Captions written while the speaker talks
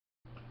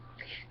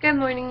Good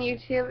morning,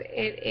 YouTube.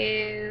 It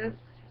is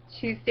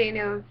Tuesday,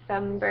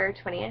 November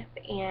 20th,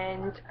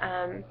 and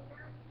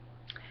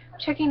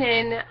checking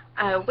in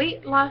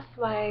weight loss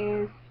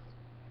wise.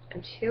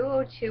 I'm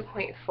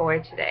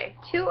 202.4 today.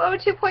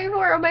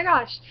 202.4. Oh my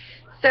gosh!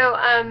 So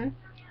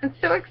it's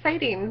so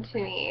exciting to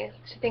me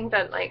to think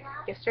that like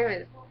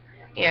yesterday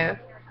was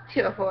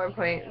 204.6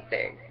 blah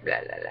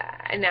blah blah,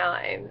 and now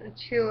I'm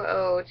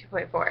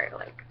 202.4.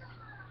 Like,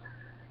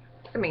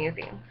 it's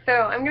amazing. So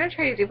I'm gonna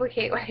try to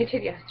duplicate what I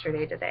did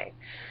yesterday today.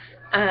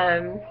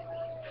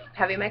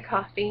 Having my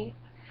coffee,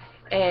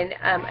 and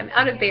I'm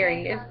out of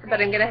berries, but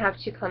I'm going to have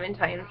 2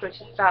 clementines, which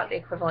is about the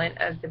equivalent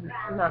of the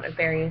amount of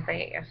berries I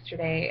ate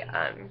yesterday,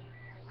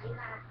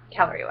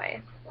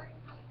 calorie-wise.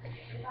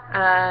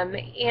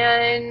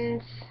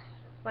 And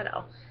what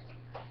else?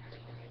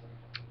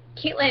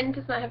 Caitlin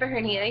does not have a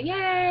hernia.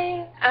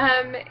 Yay!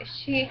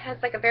 She has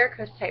like a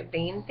varicose type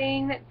vein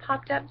thing that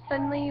popped up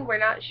suddenly. We're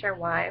not sure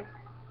why.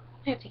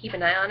 I have to keep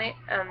an eye on it.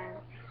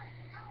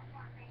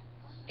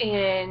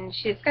 And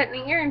she's got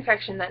an ear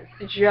infection that's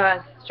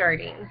just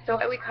starting. So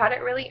we caught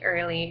it really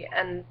early,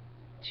 and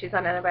she's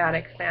on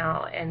antibiotics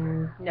now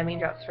and numbing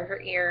drops for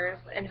her ears,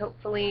 and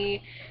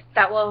hopefully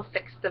that will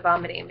fix the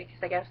vomiting, because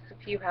I guess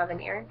if you have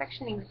an ear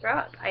infection you can throw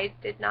up. I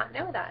did not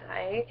know that.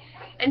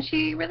 And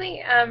she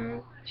really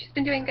she's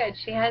been doing good.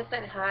 She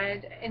hasn't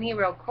had any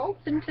real cold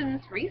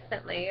symptoms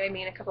recently. I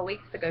mean, a couple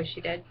weeks ago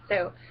she did.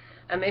 So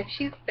if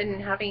she's been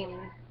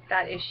having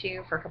that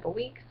issue for a couple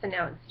weeks and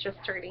now it's just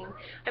starting,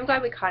 I'm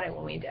glad we caught it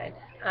when we did.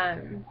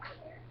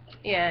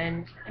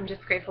 And I'm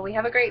just grateful we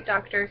have a great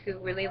doctor who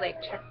really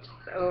checks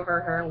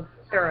over her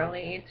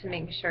thoroughly to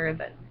make sure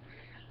that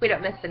we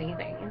don't miss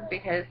anything,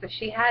 because if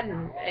she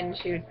hadn't and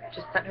she would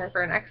just sent her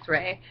for an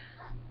x-ray,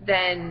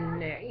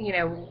 then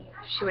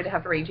she would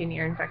have a raging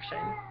ear infection.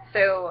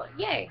 So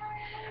yay.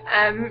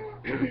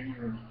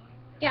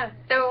 Yeah,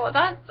 so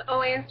that's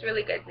always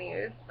really good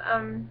news.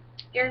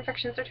 Ear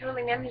infections are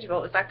totally manageable.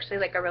 It was actually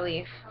like a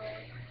relief.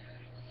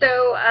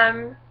 So,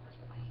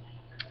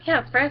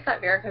 yeah, as far as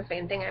that varicose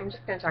vein thing, I'm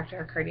just going to talk to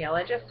her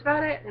cardiologist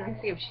about it and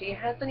see if she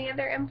has any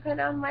other input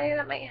on why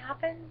that might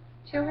happen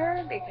to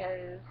her,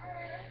 because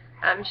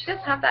she does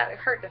have that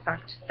heart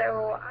defect.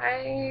 So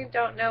I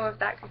don't know if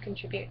that could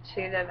contribute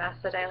to the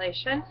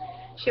vasodilation.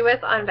 She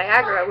was on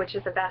Viagra, which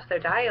is a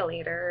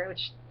vasodilator,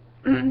 which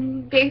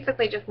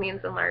basically just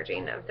means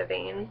enlarging of the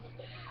veins.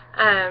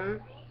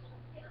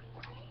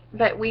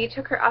 But we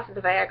took her off of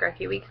the Viagra a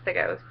few weeks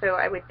ago, so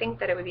I would think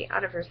that it would be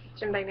out of her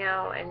system by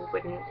now and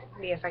wouldn't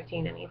be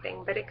affecting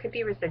anything, but it could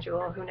be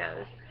residual, who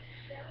knows.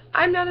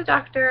 I'm not a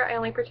doctor, I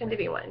only pretend to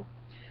be one.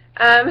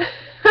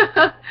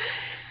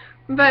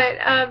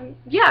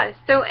 Yeah,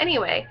 so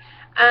anyway,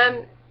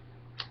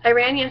 I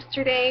ran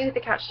yesterday, the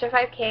Couch to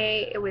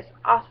 5K. It was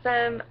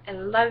awesome. I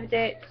loved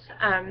it.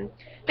 Minute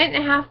and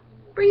a half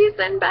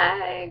breezing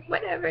bag,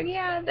 whatever,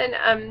 yeah.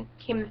 Then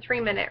came the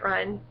 3-minute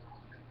run.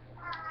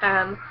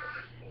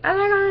 And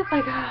I was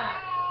like, oh,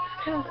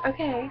 kind of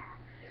okay.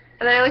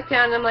 And then I looked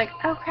down and I'm like,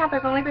 oh crap,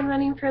 I've only been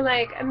running for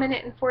like 1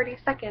 minute and 40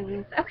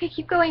 seconds. Okay,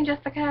 keep going,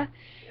 Jessica.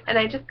 And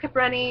I just kept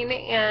running,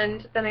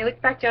 and then I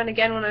looked back down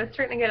again when I was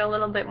starting to get a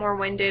little bit more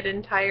winded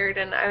and tired,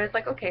 and I was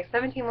like, okay,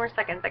 17 more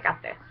seconds, I got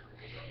this.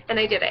 And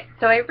I did it.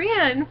 So I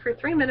ran for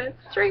 3 minutes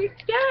straight,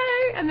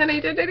 yay! And then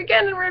I did it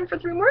again and ran for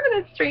 3 more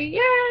minutes straight,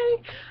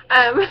 yay!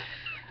 I know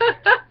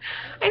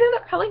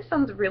that probably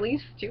sounds really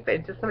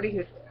stupid to somebody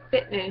who's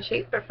fit and in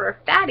shape, but for a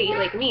fatty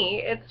like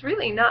me, it's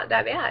really not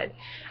that bad.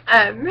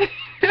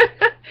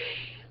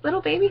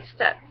 Little baby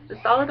steps.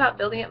 It's all about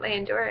building up my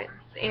endurance.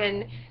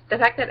 And the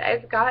fact that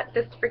I've got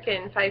this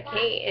freaking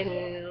 5K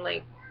in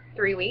like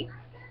 3 weeks,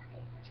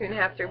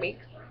 2.5, 3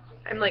 weeks,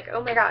 I'm like, oh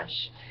my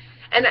gosh.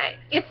 And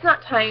it's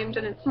not timed,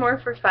 and it's more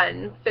for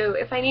fun. So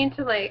if I need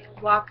to like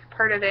walk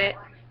part of it,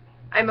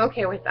 I'm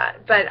okay with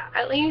that. But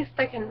at least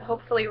I can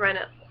hopefully run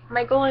it.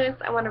 My goal is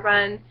I want to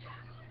run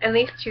at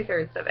least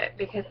 2/3 of it,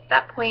 because at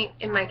that point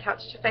in my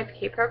Couch to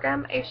 5K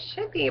program, I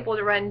should be able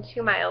to run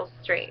 2 miles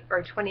straight,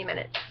 or 20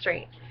 minutes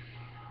straight.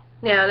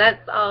 Now,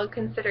 that's all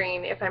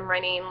considering if I'm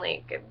running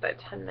like the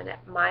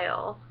 10-minute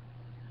mile.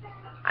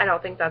 I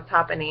don't think that's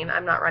happening.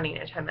 I'm not running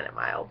a 10-minute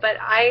mile, but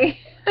I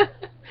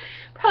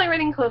probably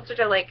running closer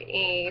to like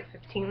a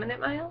 15-minute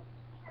mile,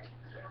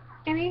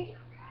 maybe?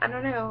 I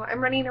don't know.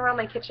 I'm running around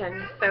my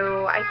kitchen,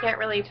 so I can't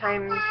really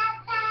time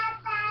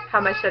how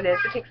much that is.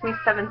 It takes me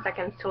 7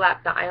 seconds to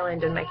lap the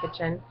island in my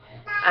kitchen,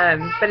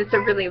 but it's a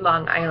really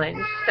long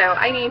island, so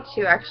I need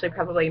to actually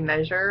probably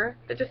measure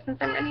the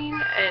distance I'm running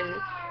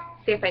and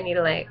see if I need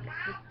to like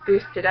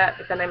boost it up,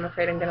 but then I'm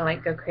afraid I'm gonna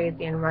like go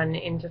crazy and run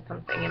into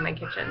something in my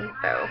kitchen.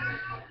 So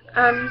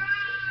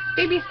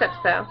baby steps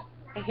though.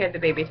 I hear the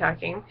baby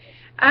talking.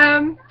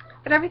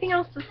 But everything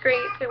else is great.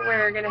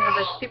 We're gonna have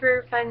a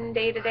super fun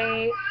day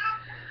today.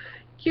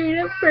 Gearing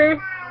up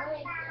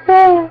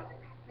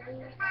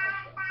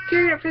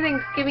for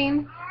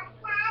Thanksgiving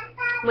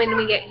when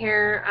we get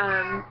here,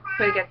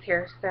 when it gets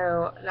here,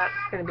 so that's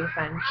going to be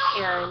fun.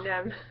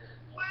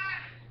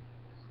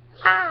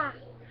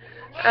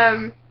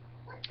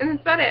 And And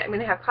that's about it. I'm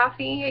going to have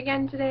coffee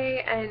again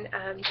today and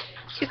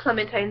 2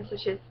 clementines,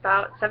 which is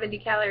about 70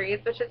 calories,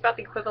 which is about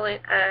the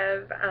equivalent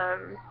of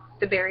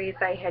the berries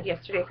I had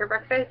yesterday for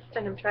breakfast.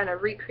 And I'm trying to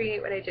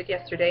recreate what I did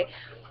yesterday,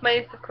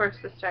 minus, of course,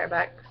 the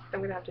Starbucks. I'm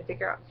going to have to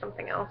figure out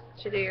something else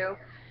to do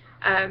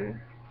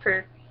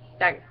for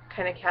that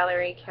kind of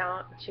calorie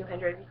count,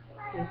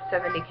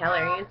 270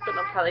 calories. So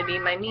it'll probably be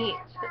my meat,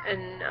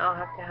 and I'll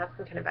have to have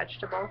some kind of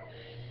vegetable.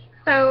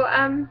 So,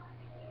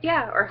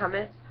 yeah, or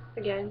hummus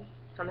again.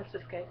 Hummus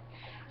is good.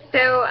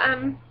 So,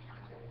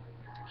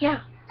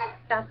 yeah,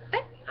 that's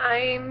it.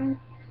 I'm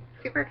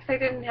super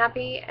excited and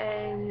happy,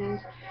 and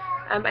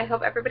I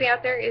hope everybody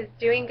out there is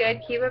doing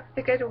good. Keep up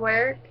the good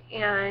work,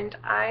 and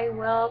I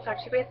will talk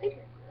to you guys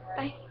later.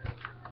 Bye.